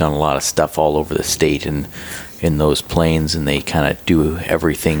versatile. I've done a lot of stuff all over the state in those planes, and they kind of do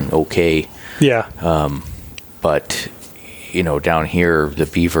everything okay. Yeah. But, down here, the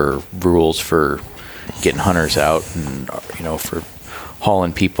Beaver rules for getting hunters out and, for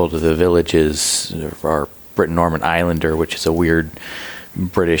hauling people to the villages. Our Britten Norman Islander, which is a weird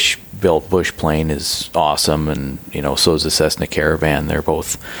British-built bush plane, is awesome, and so is the Cessna Caravan. They're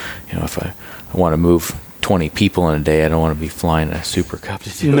both, if I want to move 20 people in a day, I don't want to be flying a Super Cub to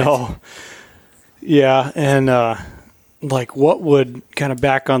do it. No. Yeah, and what would kind of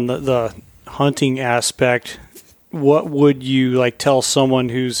back on the hunting aspect? What would you tell someone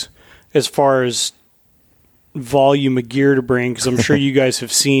who's, as far as volume of gear to bring, because I'm sure you guys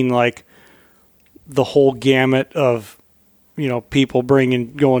have seen the whole gamut of people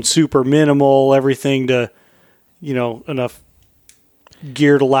going super minimal, everything to enough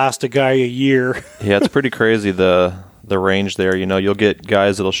gear to last a guy a year. Yeah, it's pretty crazy the range there. You'll get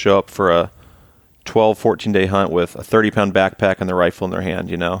guys that'll show up for a 12, 14-day hunt with a 30-pound backpack and their rifle in their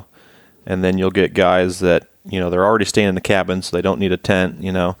hand, and then you'll get guys that they're already staying in the cabin, so they don't need a tent,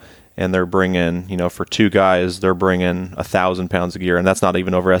 and they're bringing, for 2 guys, they're bringing 1,000 pounds of gear, and that's not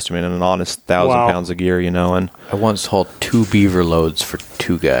even overestimating an honest 1,000 pounds of gear, and I once hauled 2 beaver loads for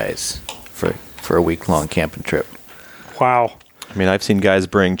 2 guys for a week-long camping trip. Wow. I mean, I've seen guys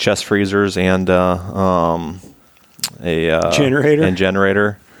bring chest freezers and a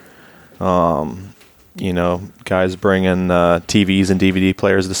Generator. Guys bringing TVs and DVD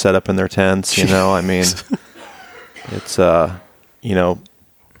players to set up in their tents. I mean, it's a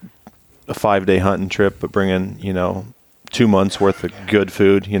 5-day hunting trip, but bringing 2 months worth of good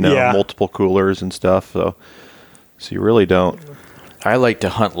food. Multiple coolers and stuff. So you really don't. I like to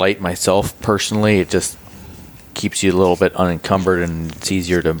hunt light myself personally. It just keeps you a little bit unencumbered and it's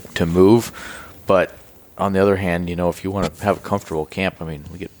easier to move. But on the other hand, if you want to have a comfortable camp, I mean,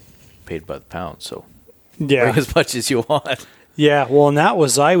 we get paid by the pound, so Yeah. bring as much as you want. Yeah, well, and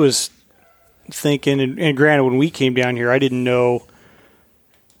I was thinking, and granted, when we came down here, I didn't know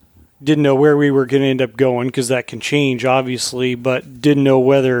where we were going to end up going, because that can change, obviously, but didn't know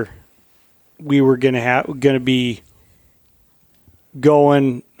whether we were going to be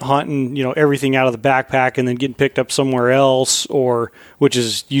going hunting, everything out of the backpack and then getting picked up somewhere else, or which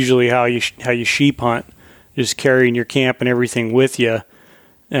is usually how you sheep hunt, just carrying your camp and everything with you.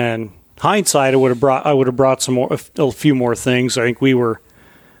 And hindsight, I would have brought a few more things. I think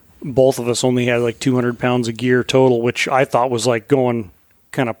both of us only had like 200 pounds of gear total, which I thought was like going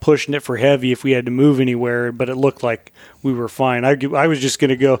kind of pushing it for heavy if we had to move anywhere, but it looked like we were fine. I was just going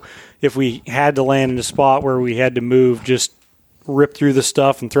to go, if we had to land in a spot where we had to move, just rip through the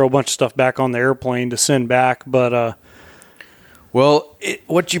stuff and throw a bunch of stuff back on the airplane to send back. But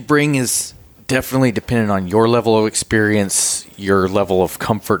what you bring is definitely dependent on your level of experience, your level of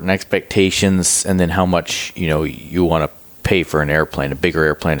comfort and expectations, and then how much you want to pay for an airplane, a bigger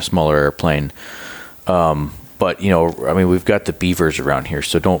airplane, a smaller airplane. But we've got the beavers around here,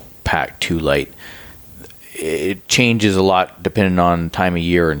 so don't pack too light. It changes a lot depending on time of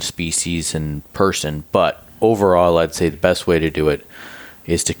year and species and person, but overall, I'd say the best way to do it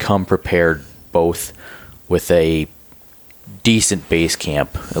is to come prepared both with a decent base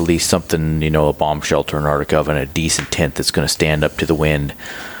camp, at least something, a bomb shelter, an Arctic oven, a decent tent that's going to stand up to the wind,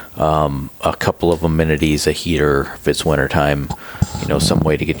 a couple of amenities, a heater if it's wintertime, some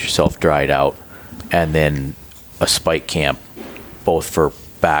way to get yourself dried out, and then a spike camp, both for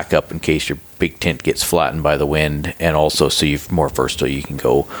backup in case your big tent gets flattened by the wind, and also so you've more versatile, you can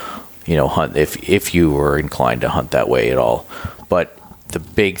go hunt if you were inclined to hunt that way at all. But the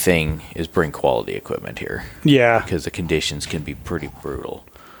big thing is bring quality equipment here. yeah, Because the conditions can be pretty brutal.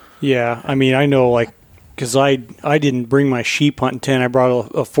 yeah. I mean, I know, because I didn't bring my sheep hunting tent. I brought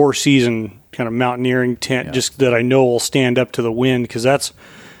a 4-season kind of mountaineering tent, just that I know will stand up to the wind, because that's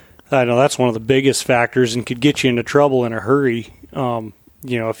one of the biggest factors and could get you into trouble in a hurry.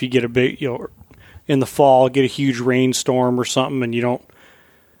 If you get a big, in the fall, get a huge rainstorm or something, and you don't,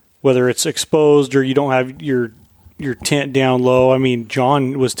 whether it's exposed or you don't have your tent down low. I mean,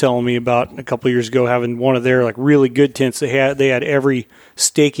 John was telling me about a couple of years ago having one of their really good tents. They had every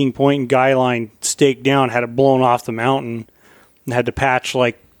staking point and guy line staked down, had it blown off the mountain, and had to patch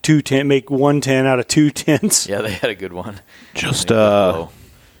make one tent out of 2 tents. Yeah, they had a good one. Just about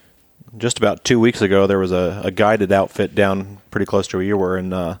 2 weeks ago, there was a guided outfit down pretty close to where you were,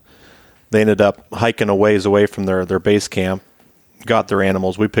 and they ended up hiking a ways away from their base camp, got their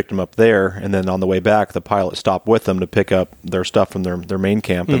animals. We picked them up there, and then on the way back, the pilot stopped with them to pick up their stuff from their main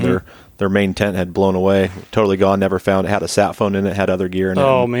camp, and their main tent had blown away, totally gone, never found it, had a sat phone in it, had other gear in it.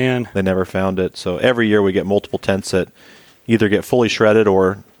 Oh, man. They never found it. So every year we get multiple tents that either get fully shredded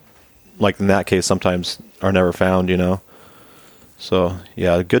or, like in that case, sometimes are never found, So,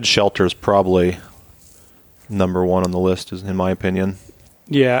 yeah, a good shelter is probably number one on the list, in my opinion.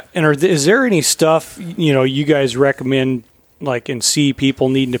 Yeah, and is there any stuff you guys recommend, and see people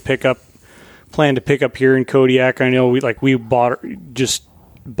needing to plan to pick up here in Kodiak? I know we bought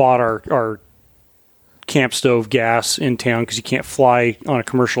our camp stove gas in town because you can't fly on a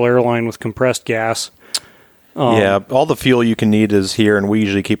commercial airline with compressed gas. Yeah, all the fuel you can need is here, and we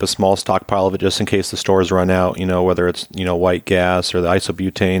usually keep a small stockpile of it just in case the stores run out, whether it's, white gas or the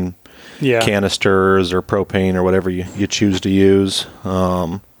isobutane canisters or propane or whatever you choose to use.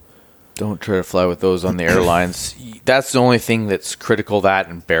 Don't try to fly with those on the airlines. That's the only thing that's critical, that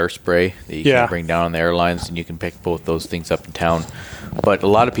and bear spray that you can bring down on the airlines, and you can pick both those things up in town. But a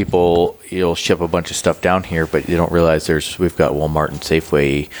lot of people, you'll ship a bunch of stuff down here, but you don't realize we've got Walmart and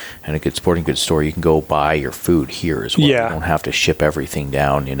Safeway and a good sporting goods store. You can go buy your food here as well. Yeah. You don't have to ship everything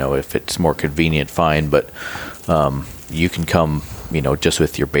down. If it's more convenient, fine. But you can come, just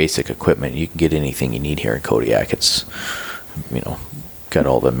with your basic equipment. You can get anything you need here in Kodiak. It's, got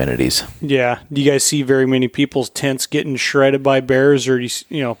all the amenities. Yeah. Do you guys see very many people's tents getting shredded by bears, or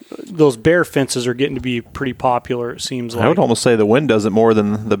those bear fences are getting to be pretty popular? It seems like. I would almost say the wind does it more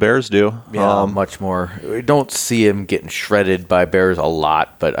than the bears do. Yeah, much more. We don't see them getting shredded by bears a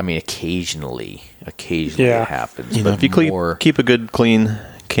lot, but I mean, occasionally it happens. But if you keep a good clean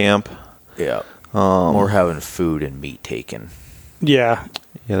camp, more having food and meat taken. Yeah,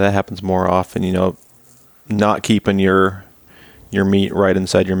 that happens more often. Not keeping your meat right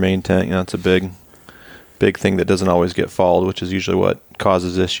inside your main tent. That's a big thing that doesn't always get followed, which is usually what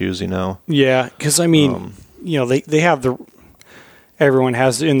causes issues. Yeah, because I mean, they have everyone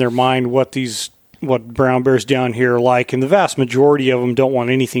has in their mind what brown bears down here are like, and the vast majority of them don't want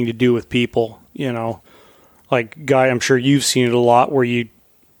anything to do with people. I'm sure you've seen it a lot where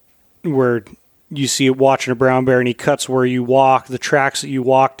where you see it watching a brown bear and he cuts where you walk, the tracks that you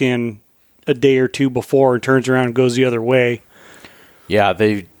walked in a day or two before, and turns around and goes the other way. Yeah,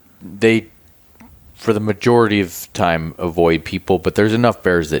 they for the majority of time avoid people, but there's enough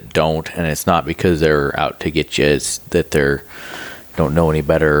bears that don't, and it's not because they're out to get you, it's that they're don't know any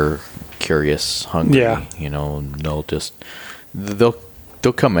better, curious, hungry. Yeah. And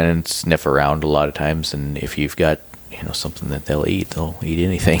they'll come in and sniff around a lot of times, and if you've got something that they'll eat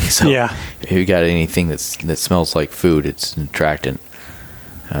anything. So Yeah. if you got anything that smells like food, it's an attractant.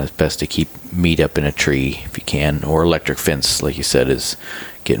 It's best to keep meat up in a tree if you can, or electric fence, like you said, is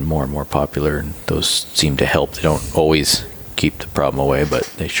getting more and more popular, and those seem to help. They don't always keep the problem away, but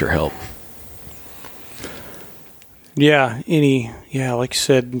they sure help. Yeah, like you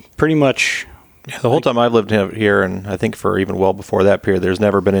said, pretty much. Yeah, the whole time I've lived here, and I think for even well before that period, there's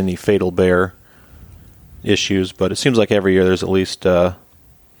never been any fatal bear issues, but it seems like every year there's at least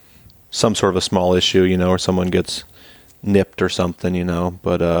some sort of a small issue, or someone gets nipped or something,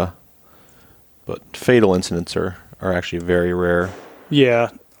 but fatal incidents are actually very rare. Yeah,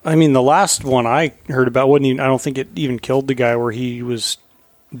 I mean, the last one I heard about wasn't even, I don't think it even killed the guy, where he was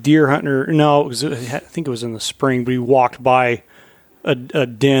deer hunter. No, I think it was in the spring, but he walked by a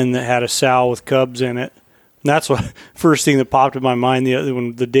den that had a sow with cubs in it. And that's what first thing that popped in my mind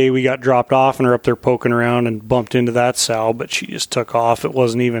the day we got dropped off and are up there poking around and bumped into that sow, but she just took off. It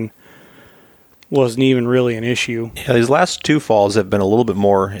wasn't even really an issue. Yeah, these last two falls have been a little bit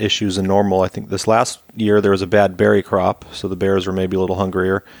more issues than normal. I think this last year there was a bad berry crop, so the bears were maybe a little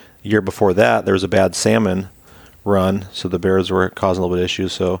hungrier. The year before that, there was a bad salmon run, so the bears were causing a little bit of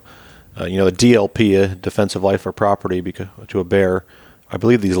issues. So, the DLP, a defensive life or property to a bear, I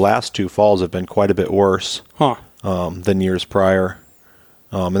believe these last two falls have been quite a bit worse than years prior.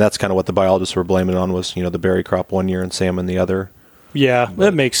 And that's kind of what the biologists were blaming it on was, the berry crop one year and salmon the other. Yeah,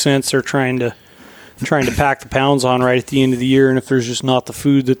 that makes sense. They're trying to pack the pounds on right at the end of the year, and if there's just not the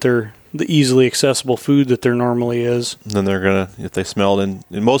food the easily accessible food that there normally is, then they're gonna, if they smell it,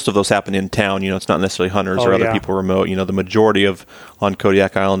 and most of those happen in town. It's not necessarily hunters or other people remote. The majority on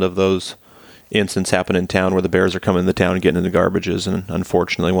Kodiak Island of those incidents happen in town, where the bears are coming in the town and getting into garbages, and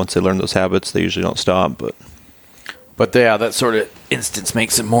unfortunately, once they learn those habits, they usually don't stop. But yeah, that sort of instance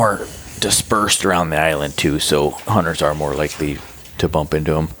makes it more dispersed around the island too. So hunters are more likely to bump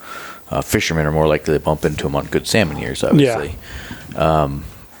into them. Fishermen are more likely to bump into them on good salmon years, obviously. Yeah.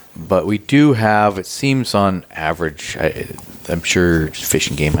 But we do have, it seems on average, I'm sure Fish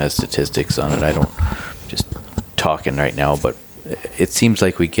and Game has statistics on it. I don't, just talking right now, but it seems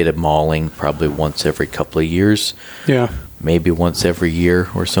like we get a mauling probably once every couple of years. Yeah. Maybe once every year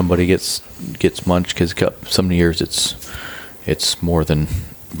where somebody gets munched, because some years it's more than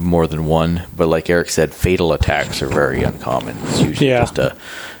one. But like Eric said, fatal attacks are very uncommon. It's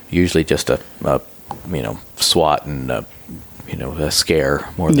usually just a SWAT and a scare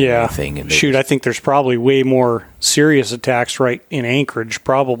more than anything. And I think there's probably way more serious attacks right in Anchorage,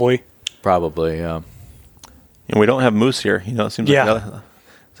 probably. Probably, yeah. And we don't have moose here. It seems like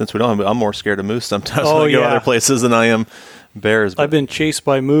since we don't have, I'm more scared of moose sometimes when I go other places than I am bears. But I've been chased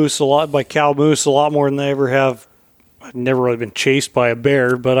by moose a lot, by cow moose a lot more than I ever have. I've never really been chased by a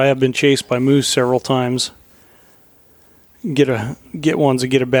bear, but I have been chased by moose several times. Get ones that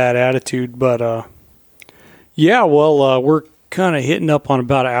get a bad attitude, but we're kind of hitting up on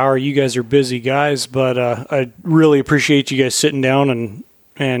about an hour. You guys are busy guys, but I really appreciate you guys sitting down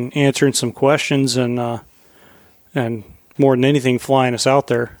and answering some questions and more than anything flying us out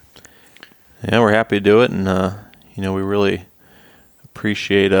there. Yeah, we're happy to do it, and we really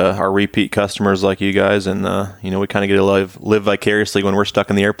appreciate our repeat customers like you guys, and we kind of get to live vicariously when we're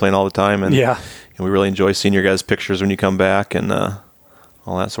stuck in the airplane all the time, and we really enjoy seeing your guys' pictures when you come back and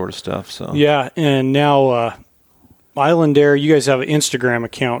all that sort of stuff. So and now Island Air, you guys have an Instagram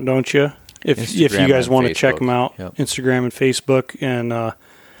account, don't you? If you guys want to check them out, Instagram and Facebook, and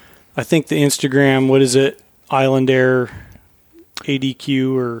I think the Instagram, what is it? Island Air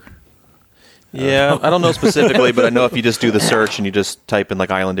ADQ or Yeah, I don't know specifically, but I know if you just do the search and you just type in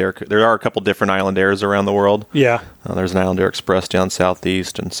like Island Air, there are a couple different Island Airs around the world. Yeah. There's an Island Air Express down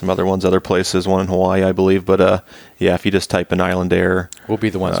southeast and some other ones other places, one in Hawaii, I believe. But yeah, if you just type in Island Air. We'll be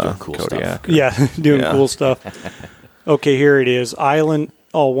the ones doing cool Kodiak. stuff. Yeah, doing cool stuff. Okay, here it is. Island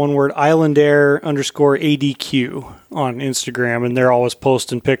Air _ADQ on Instagram, and they're always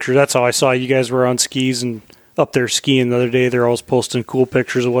posting pictures. That's how I saw you guys were on skis and up there skiing the other day. They're always posting cool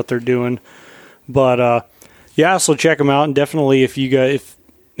pictures of what they're doing. But yeah, so check them out, and definitely if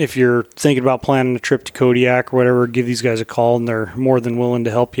you're thinking about planning a trip to Kodiak or whatever, give these guys a call, and they're more than willing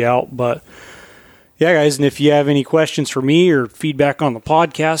to help you out. But Yeah, guys, and if you have any questions for me or feedback on the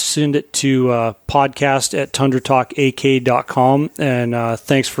podcast, send it to podcast@tundratalkak.com. And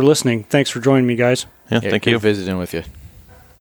thanks for listening. Thanks for joining me, guys. Yeah, thank you. Good visiting with you.